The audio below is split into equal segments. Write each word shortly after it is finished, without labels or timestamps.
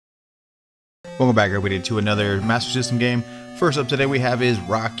Welcome back, everybody, to another Master System game. First up today we have is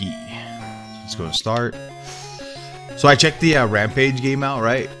Rocky. Let's go to start. So I checked the Rampage game out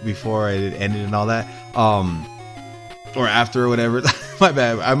right before it ended and all that, or after or whatever. My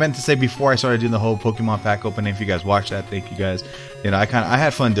bad. I meant to say before I started doing the whole Pokemon pack opening. If you guys watched that, thank you guys. You know, I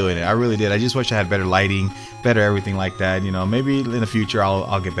had fun doing it. I really did. I just wish I had better lighting, better everything like that. You know, maybe in the future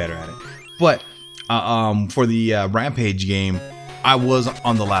I'll get better at it. But for the Rampage game, I was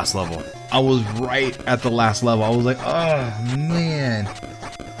on the last level. I was right at the last level. I was like, oh man,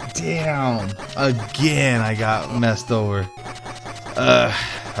 damn, again I got messed over. All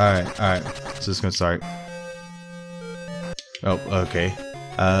right, so it's gonna start. Oh, okay.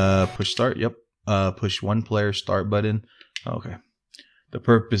 Push start. Yep. Push one player start button. Okay. The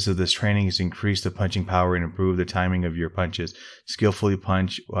purpose of this training is to increase the punching power and improve the timing of your punches. Skillfully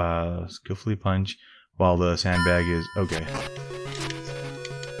punch while the sandbag is okay.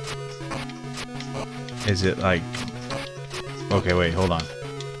 Is it like... Okay, wait, hold on.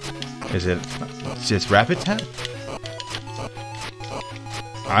 Is it just rapid tap?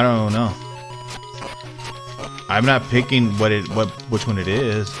 I don't know. I'm not picking which one it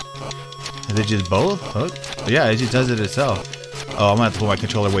is. Is it just both? Hook? Yeah, it just does it itself. Oh, I'm gonna have to put my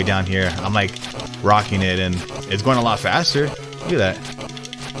controller way down here. I'm like rocking it and it's going a lot faster. Look at that.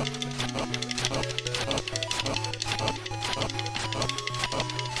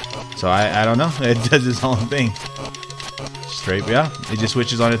 So I don't know. It does its own thing. Straight, yeah. It just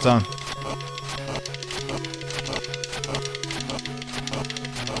switches on its own.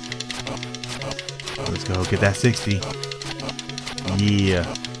 Let's go get that 60. Yeah.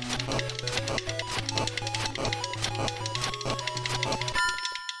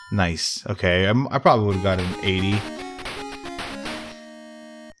 Nice. Okay, I probably would have got an 80.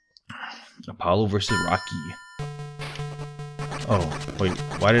 Apollo versus Rocky. Oh, wait,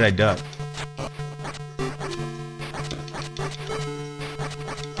 why did I duck?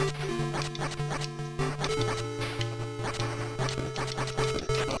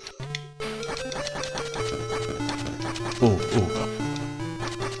 Oh.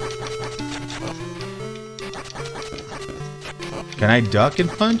 Can I duck and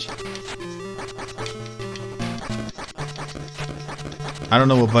punch? I don't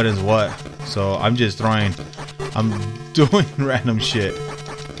know what button's what, so I'm just throwing. I'm doing random shit.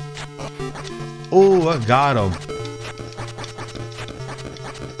 Oh, I got him.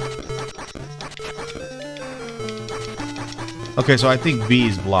 Okay, so I think B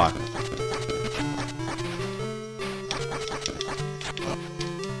is blocked.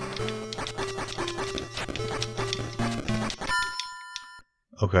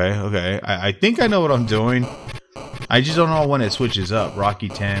 Okay. I think I know what I'm doing. I just don't know when it switches up. Rocky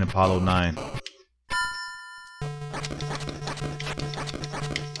 10, Apollo 9.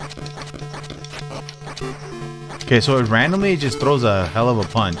 Okay, so it randomly just throws a hell of a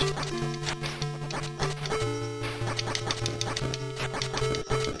punch.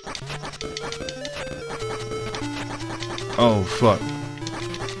 Oh, fuck.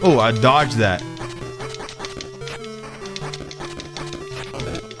 Oh, I dodged that.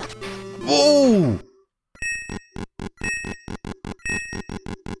 Oh!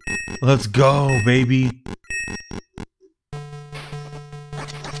 Let's go, baby.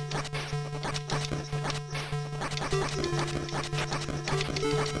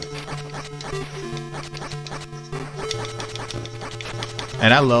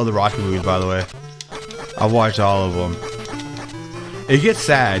 And I love the Rocky movies, by the way. I watched all of them. It gets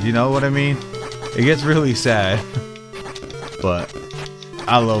sad, you know what I mean? It gets really sad. But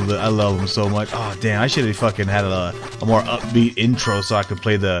I love them so much. Oh damn, I should have fucking had a more upbeat intro so I could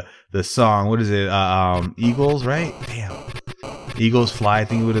play the song. What is it? Eagles, right? Damn. Eagles Fly, I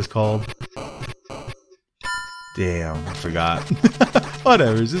think what it's called. Damn, I forgot.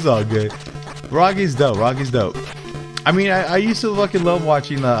 Whatever, it's all good. Rocky's dope. I mean, I used to fucking love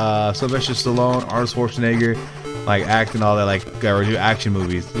watching Sylvester Stallone, Arnold Schwarzenegger, like act and all that, like or do action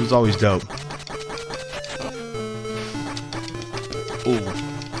movies. It was always dope. Ooh.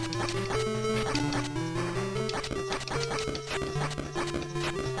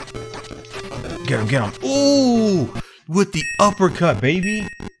 Get him. Ooh, with the uppercut, baby.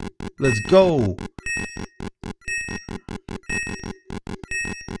 Let's go.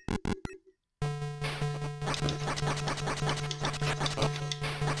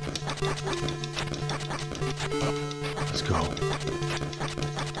 Let's go.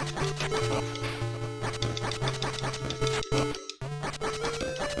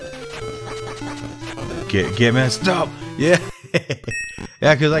 Get messed up. Yeah.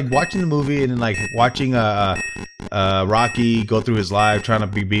 Yeah, because like watching the movie and then like watching Rocky go through his life trying to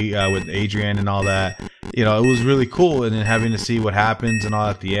be with Adrian and all that. You know, it was really cool, and then having to see what happens and all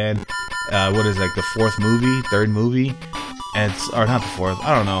at the end. What is like the third movie, and or not the fourth.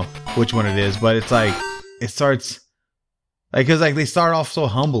 I don't know which one it is, but it's like it starts like because like they start off so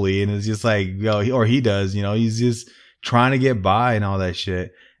humbly, and it's just like he does, you know, he's just trying to get by and all that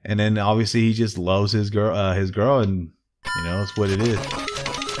shit, and then obviously he just loves his girl, and you know it's what it is.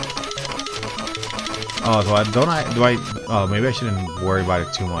 Oh, so oh, maybe I shouldn't worry about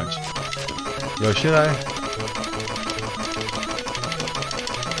it too much. Yo, should I?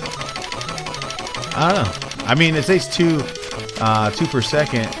 I don't know. I mean, it says 2 per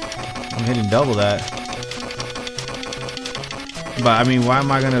second. I'm hitting double that. But I mean, why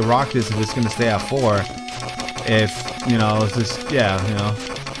am I gonna rock this if it's gonna stay at 4? If you know, it's just yeah, you know,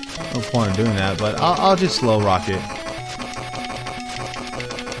 no point in doing that. But I'll just slow rock it.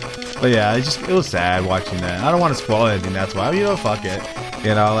 But yeah, it was sad watching that. I don't want to spoil anything. That's why, you know, fuck it.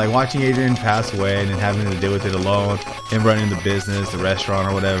 You know, like watching Adrian pass away and then having to deal with it alone, him running the business, the restaurant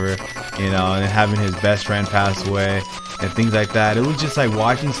or whatever, you know, and then having his best friend pass away and things like that. It was just like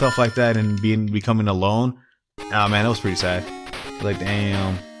watching stuff like that and becoming alone. Oh man, it was pretty sad. Like,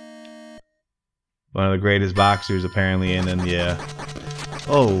 damn. One of the greatest boxers apparently, and then yeah.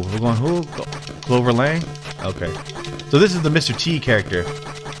 Oh, we're going who? Clover Lang? Okay. So this is the Mr. T character.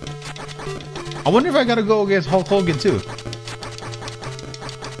 I wonder if I gotta go against Hulk Hogan too.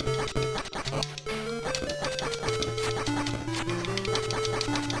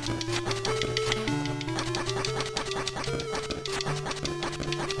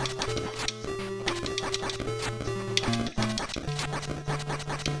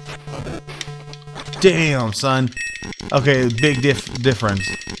 Damn, son. Okay, big difference.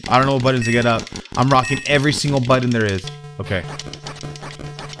 I don't know what buttons to get up. I'm rocking every single button there is. Okay.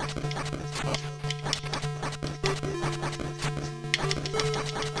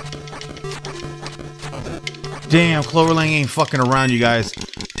 Damn, Clover Lang ain't fucking around, you guys.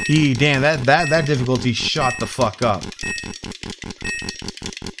 Damn, that difficulty shot the fuck up.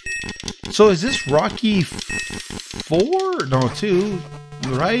 So is this Rocky 4? No, 2,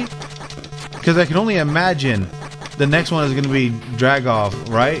 right? Because I can only imagine the next one is going to be Dragoff,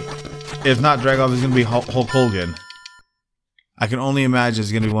 right? If not Dragoff, it's going to be Hulk Hogan. I can only imagine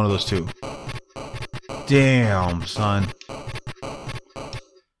it's going to be one of those two. Damn, son.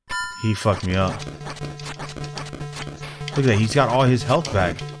 He fucked me up. Look at that, he's got all his health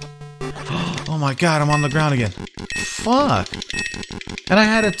back. Oh my god, I'm on the ground again. Fuck. And I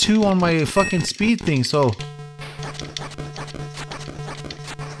had a 2 on my fucking speed thing, so...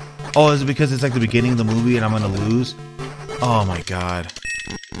 Oh, is it because it's like the beginning of the movie and I'm gonna lose? Oh my god.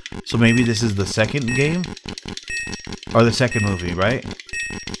 So maybe this is the second game? Or the second movie, right?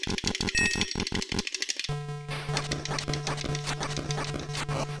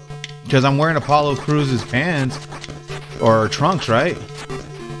 Because I'm wearing Apollo Cruz's pants. Or trunks, right?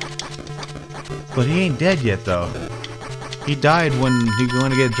 But he ain't dead yet, though. He died when he going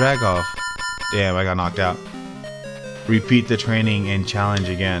to get dragged off. Damn, I got knocked out. Repeat the training and challenge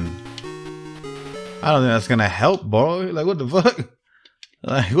again. I don't think that's gonna help, boy. Like, what the fuck?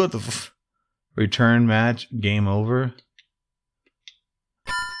 Like, what the f... Return match, game over.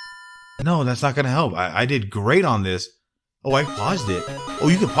 No, that's not gonna help. I did great on this. Oh, I paused it. Oh,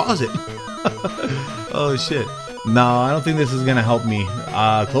 you can pause it. Oh, shit. No, I don't think this is gonna help me.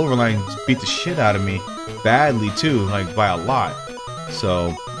 Clover Lang beat the shit out of me. Badly, too. Like, by a lot.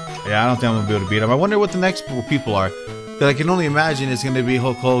 So, yeah, I don't think I'm gonna be able to beat him. I wonder what the next people are. Because I can only imagine it's gonna be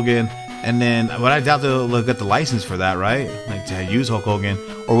Hulk Hogan. And then, but I doubt they'll get the license for that, right? Like, to use Hulk Hogan.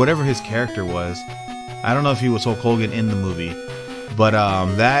 Or whatever his character was. I don't know if he was Hulk Hogan in the movie. But,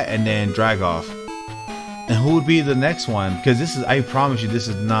 that and then Dragoff. And who would be the next one? Because this is, I promise you, this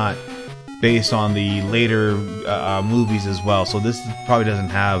is not based on the later movies as well. So this probably doesn't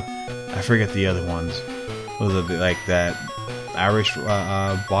have, I forget the other ones. Was it like that Irish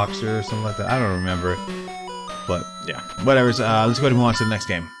boxer or something like that? I don't remember. But yeah, whatever. Let's go ahead and move on to the next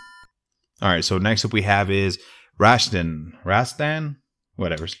game. Alright, so next up we have is Rastan?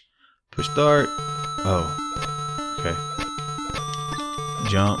 Whatever. Push start. Oh. Okay.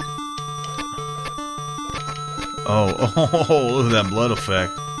 Jump. Oh, look at that blood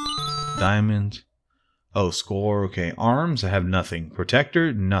effect. Diamonds. Oh, score. Okay. Arms, I have nothing.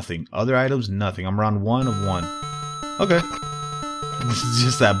 Protector, nothing. Other items, nothing. I'm around 1 of 1. Okay. This is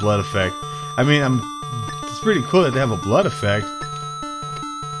just that blood effect. I mean, it's pretty cool that they have a blood effect.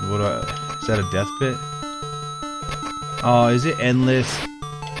 Is that a death pit? Oh, is it endless?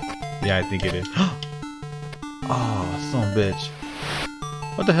 Yeah, I think it is. Oh, son of a bitch.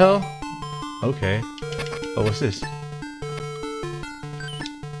 What the hell? Okay. Oh, what's this?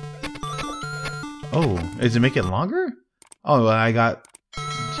 Oh, does it make it longer? Oh, I got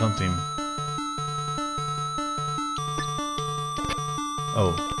something.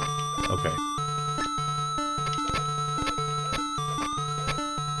 Oh, okay.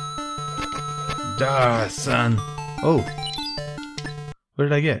 Duh, son. Oh. What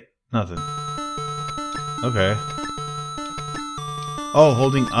did I get? Nothing. Okay. Oh,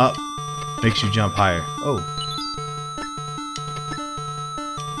 holding up makes you jump higher. Oh.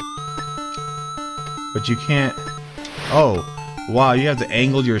 But you can't... Oh. Wow, you have to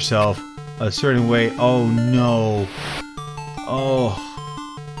angle yourself a certain way. Oh, no. Oh.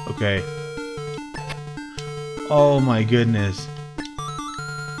 Okay. Oh, my goodness.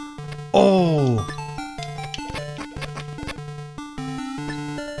 Oh.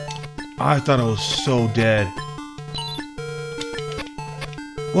 I thought I was so dead.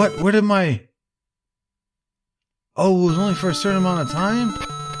 What? Where did my... Oh, it was only for a certain amount of time?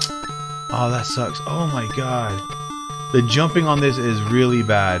 Oh, that sucks. Oh my god. The jumping on this is really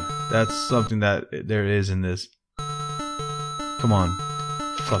bad. That's something that there is in this. Come on.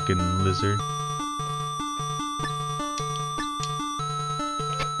 Fucking lizard.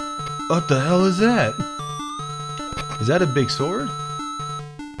 What the hell is that? Is that a big sword?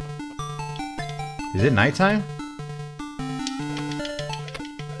 Is it nighttime?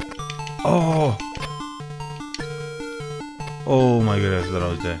 Oh! Oh my goodness, I thought I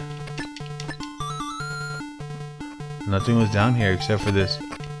was dead. Nothing was down here except for this.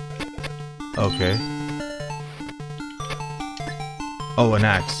 Okay. Oh, an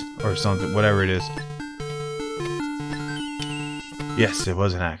axe. Or something, whatever it is. Yes, it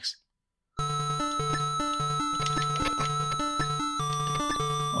was an axe.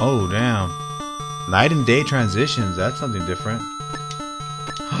 Oh, damn. Night and day transitions, that's something different.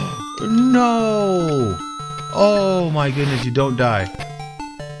 No! Oh my goodness, you don't die.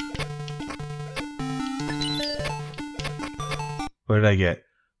 What did I get?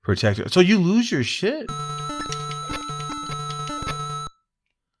 Protector. So you lose your shit?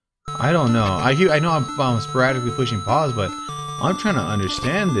 I don't know. I know I'm sporadically pushing pause, but I'm trying to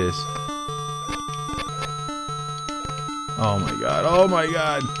understand this. Oh my god. Oh my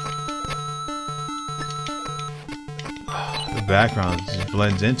god. The background just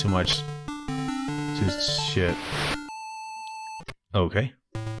blends in too much to shit. Okay.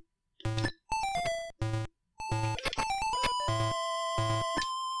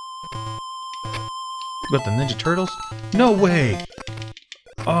 What, the Ninja Turtles? No way!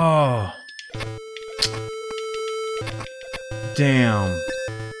 Oh. Damn.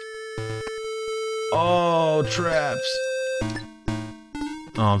 Oh, traps.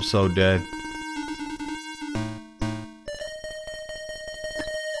 Oh, I'm so dead.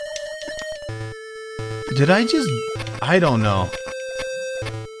 Did I just... I don't know.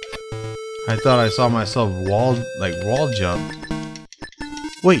 I thought I saw myself wall jump.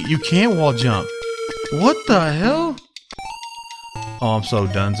 Wait, you can't wall jump. What the hell? Oh, I'm so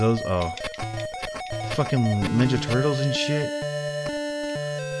dunzos. Oh. Fucking Ninja Turtles and shit.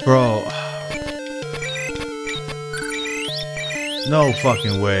 Bro. No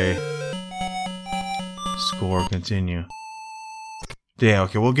fucking way. Score, continue. Damn,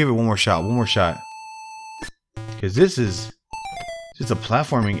 okay, we'll give it one more shot. One more shot. Because this is just a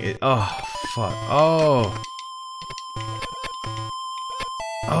platforming. Oh, fuck. Oh.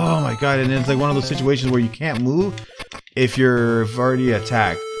 Oh my god, and it's like one of those situations where you can't move if you've already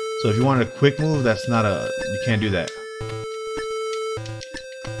attacked. So if you want a quick move, that's not a... You can't do that.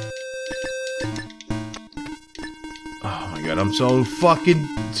 Oh my god, I'm so fucking...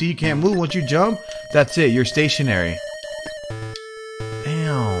 See, you can't move once you jump. That's it, you're stationary.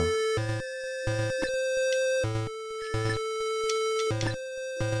 Damn.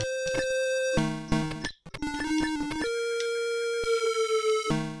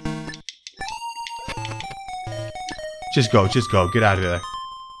 Just go, get out of there.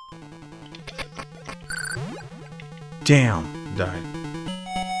 Damn, died.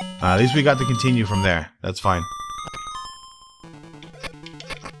 At least we got to continue from there. That's fine.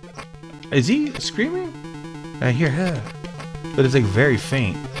 Is he screaming? I hear her. But it's like very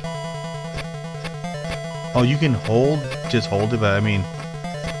faint. Oh, you can hold, just hold it, but I mean...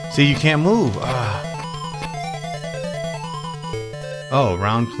 See, you can't move. Oh,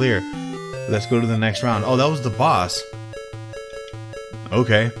 round clear. Let's go to the next round. Oh, that was the boss.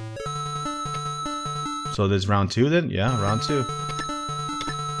 Okay. So there's round 2 then? Yeah, round 2.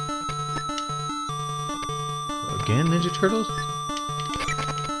 Again, Ninja Turtles?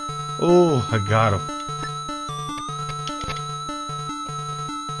 Oh, I got him.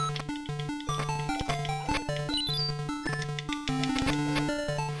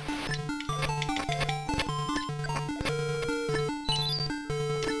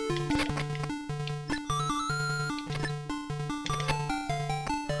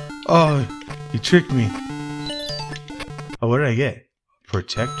 Oh, you tricked me. Oh, what did I get?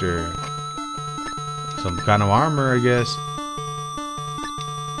 Protector. Some kind of armor, I guess.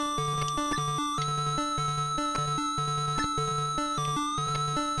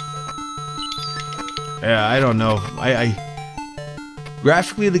 Yeah, I don't know.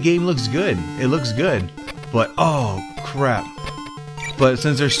 Graphically, the game looks good. It looks good. But, oh, crap. But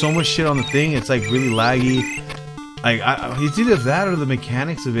since there's so much shit on the thing, it's like really laggy. Like, it's either that or the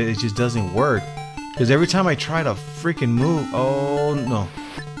mechanics of it just doesn't work. Because every time I try to freaking move, oh no.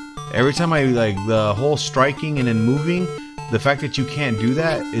 Every time I, like, the whole striking and then moving, the fact that you can't do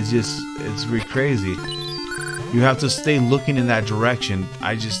that is just, it's really crazy. You have to stay looking in that direction.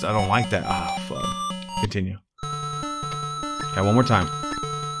 I don't like that. Ah, fuck. Continue. Okay, one more time.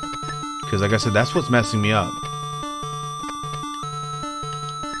 Because like I said, that's what's messing me up.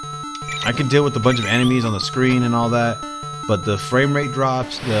 I can deal with a bunch of enemies on the screen and all that, but the frame rate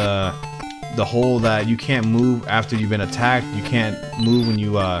drops, the whole that you can't move after you've been attacked, you can't move when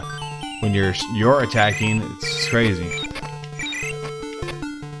you're attacking, it's crazy.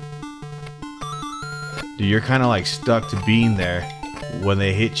 Dude, you're kind of like stuck to being there when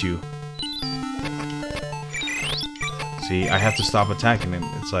they hit you. See, I have to stop attacking him.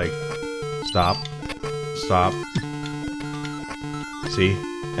 It's like, stop, stop. See?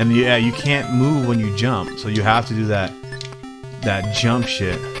 And yeah, you can't move when you jump, so you have to do that jump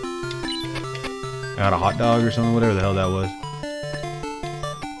shit. I got a hot dog or something, whatever the hell that was.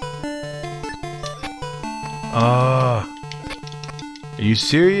 Are you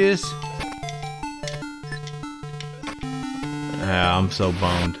serious? Yeah, I'm so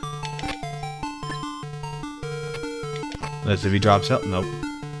boned. Unless if he drops out, nope.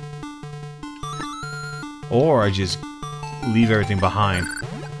 Or I just leave everything behind.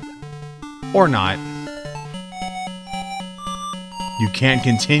 Or not. You can't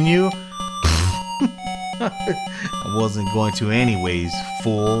continue? I wasn't going to anyways,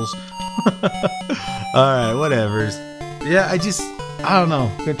 fools. Alright, whatevers. Yeah, I don't know.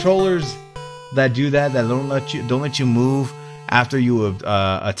 Controllers that do that don't let you move after you have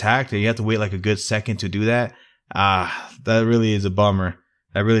attacked, and you have to wait like a good second to do that. That really is a bummer.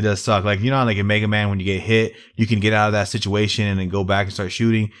 That really does suck. Like, you know, like in Mega Man, when you get hit, you can get out of that situation and then go back and start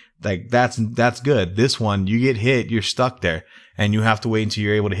shooting. Like, that's good. This one, you get hit, you're stuck there, and you have to wait until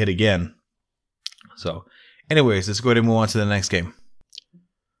you're able to hit again. So, anyways, let's go ahead and move on to the next game.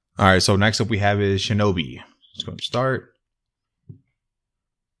 All right, so next up we have is Shinobi. Let's go and start.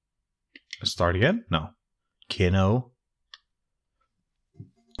 Let's start again? No. Kino.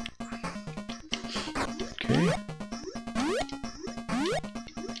 Okay.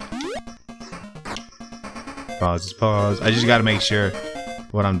 Pause, pause. I just gotta make sure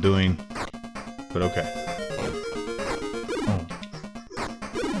what I'm doing. But okay. Oh.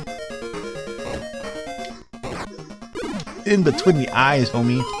 In between the eyes,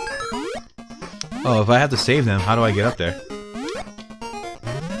 homie. Oh, if I have to save them, how do I get up there?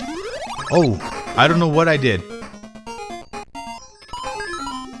 Oh, I don't know what I did.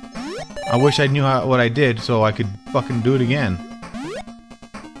 I wish I knew what I did so I could fucking do it again.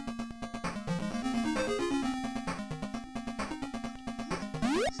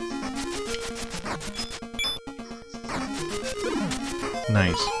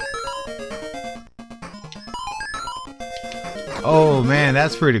 Nice. Oh man,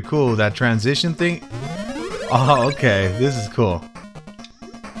 that's pretty cool. That transition thing. Oh, okay. This is cool.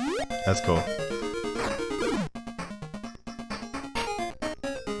 That's cool.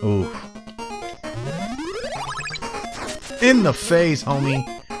 Ooh. In the face, homie.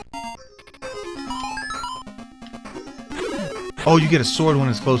 Oh, you get a sword when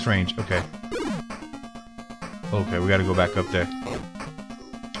it's close range. Okay. Okay, we gotta go back up there.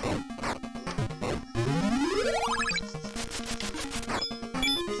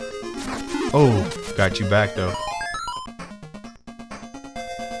 Oh, got you back though.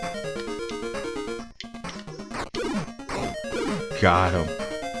 Got him.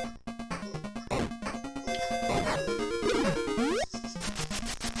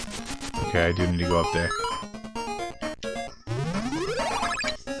 Okay, I do need to go up there.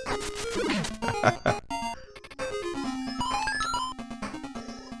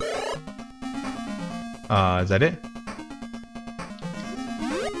 Is that it?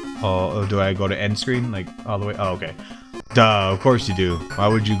 Oh, do I go to end screen? Like, all the way? Oh, okay. Duh, of course you do. Why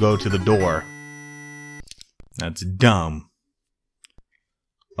would you go to the door? That's dumb.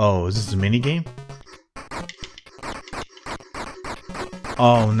 Oh, is this a mini game?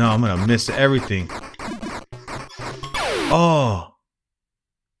 Oh no, I'm gonna miss everything. Oh.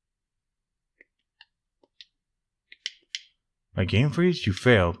 My game freeze? You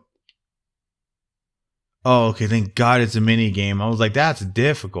failed. Oh, okay. Thank God it's a mini game. I was like, that's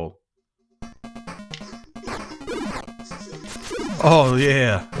difficult. Oh,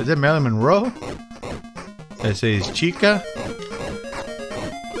 yeah. Is that Marilyn Monroe? That says Chica.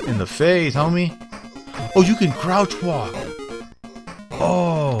 In the face, homie. Oh, you can crouch walk.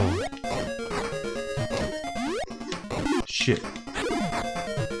 Oh. Shit.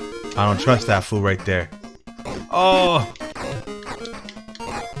 I don't trust that fool right there. Oh.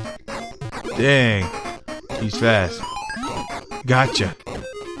 Dang. He's fast. Gotcha.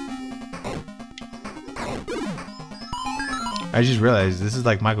 I just realized this is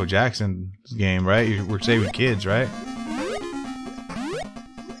like Michael Jackson's game, right? We're saving kids, right?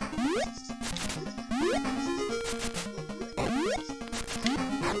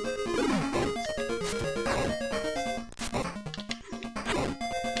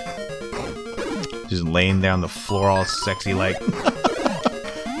 Just laying down the floor all sexy like.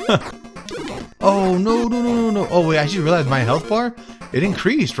 Oh, no, no, no, no, no. Oh, wait, I just realized my health bar, it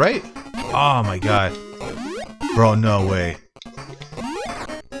increased, right? Oh, my God. Bro, no way.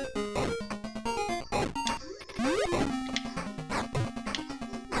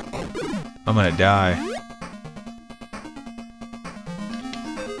 I'm gonna die.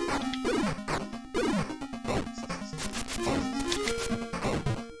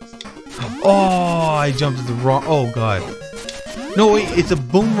 Oh, I jumped at the wrong... Oh, God. No, wait, it's a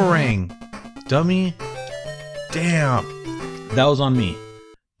boomerang. Dummy. Damn. That was on me.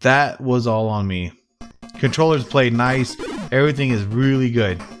 That was all on me. Controllers play nice. Everything is really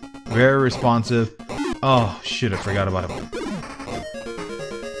good. Very responsive. Oh, shit, I forgot about him.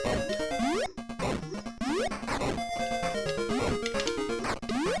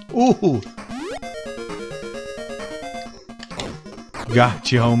 Ooh.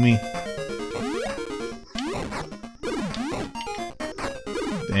 Gotcha, homie.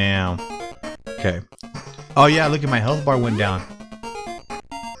 Damn. Okay. Oh yeah, look at my health bar went down.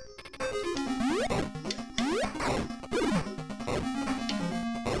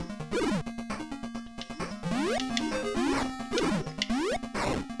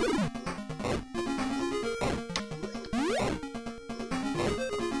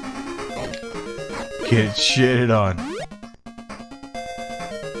 Get shitted on.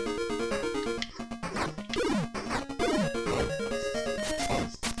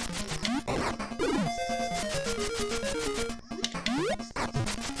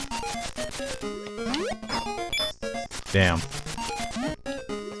 Damn.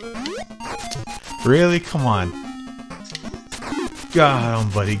 Really? Come on.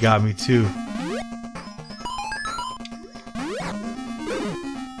 God, buddy got me too.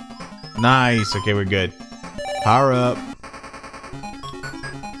 Nice. Okay, we're good. Power up.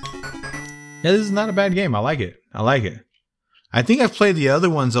 Yeah, this is not a bad game. I like it. I like it. I think I've played the other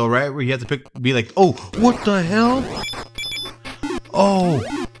ones though, right? Where you have to be like, oh, what the hell? Oh,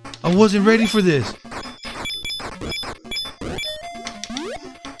 I wasn't ready for this.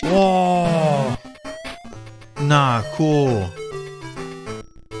 Whoa. Nah, cool.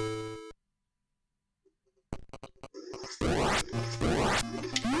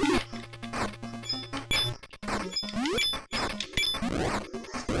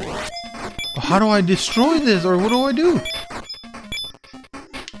 How do I destroy this, or what do I do?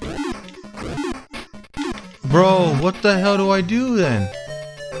 Bro, what the hell do I do then?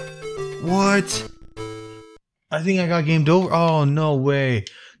 What? I think I got gamed over. Oh, no way.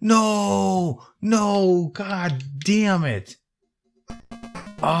 No! No! God damn it.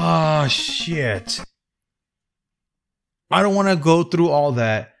 Ah, shit. I don't want to go through all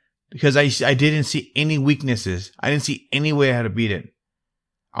that because I didn't see any weaknesses. I didn't see any way how to beat it.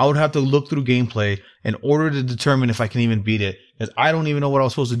 I would have to look through gameplay in order to determine if I can even beat it, because I don't even know what I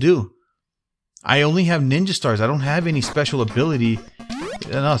was supposed to do. I only have ninja stars. I don't have any special ability.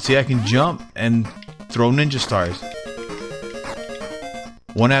 No, see, I can jump and throw ninja stars.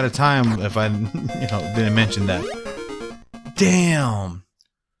 One at a time, if I didn't mention that. Damn.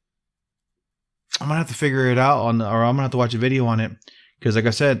 I'm gonna have to figure it out or I'm gonna have to watch a video on it, because like I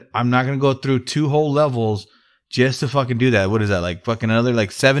said, I'm not gonna go through 2 whole levels just to fucking do that. What is that? Like fucking another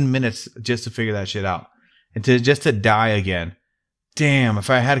like 7 minutes just to figure that shit out. And just to die again. Damn, if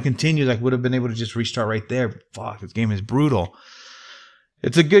I had continued, I would have been able to just restart right there. But fuck, this game is brutal.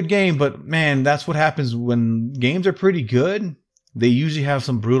 It's a good game, but man, that's what happens when games are pretty good. They usually have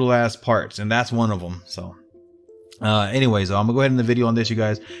some brutal ass parts, and that's one of them. So anyways, I'm gonna go ahead and end the video on this, you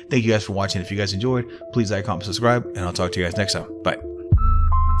guys. Thank you guys for watching. If you guys enjoyed, please like, comment, subscribe, and I'll talk to you guys next time. Bye.